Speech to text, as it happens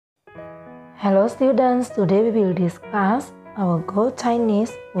Hello students, today we will discuss our Go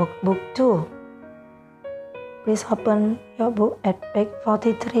Chinese Workbook 2. Please open your book at page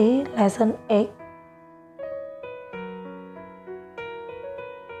 43, lesson 8.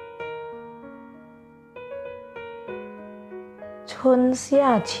 Chun,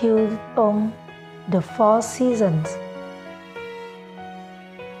 Xia, Qiu, Dong, the 4 seasons.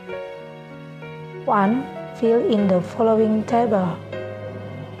 1. Fill in the following table.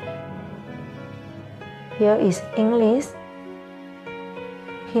 Here is English,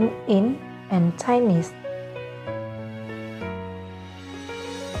 Pinyin, and Chinese.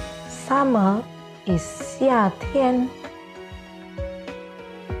 Summer is 夏天.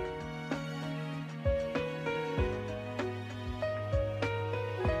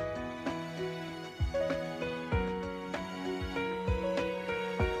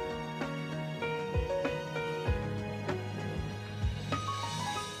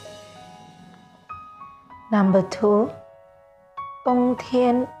 Number 2. 冬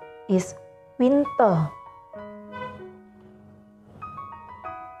天 is winter.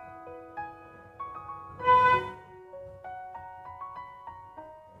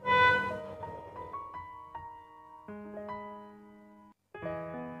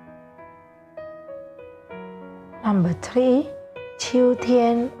 Number 3. 秋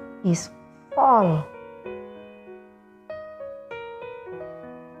天 is fall.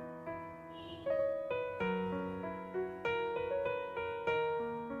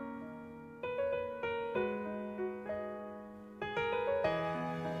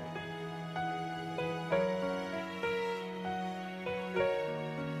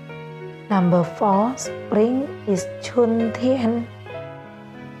 Number 4. Spring is 春天.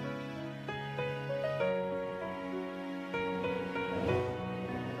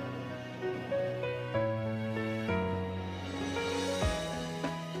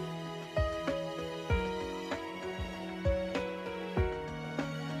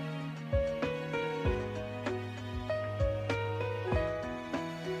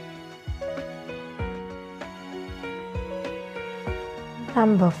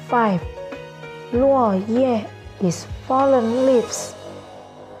 Number 5. 落叶 is fallen leaves.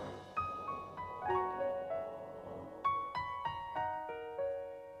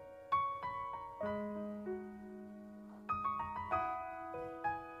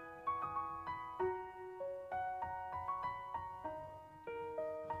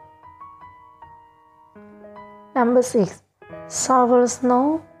 Number 6. Shovel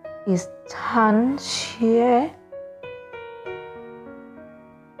snow is 铲雪.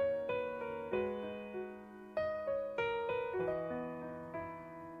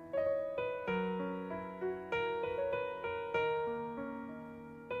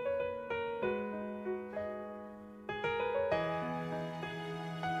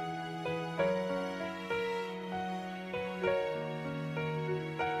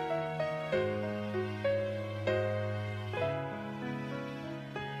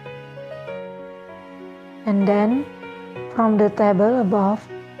 And then, from the table above,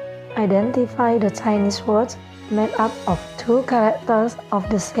 identify the Chinese words made up of 2 characters of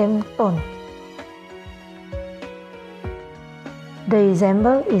the same tone. The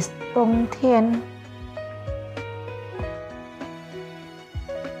example is 冬天.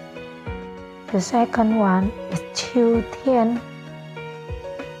 The second one is 秋天.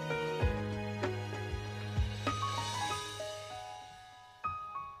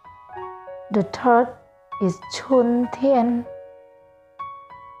 The third is 春天.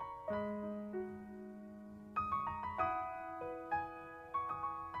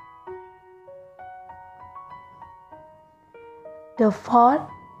 The fourth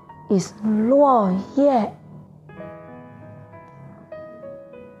is 落叶.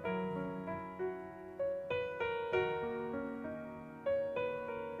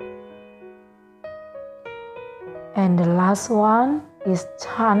 And the last one is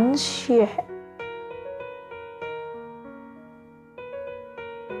铲雪.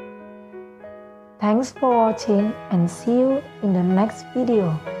 Thanks for watching and see you in the next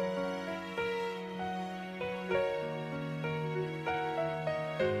video.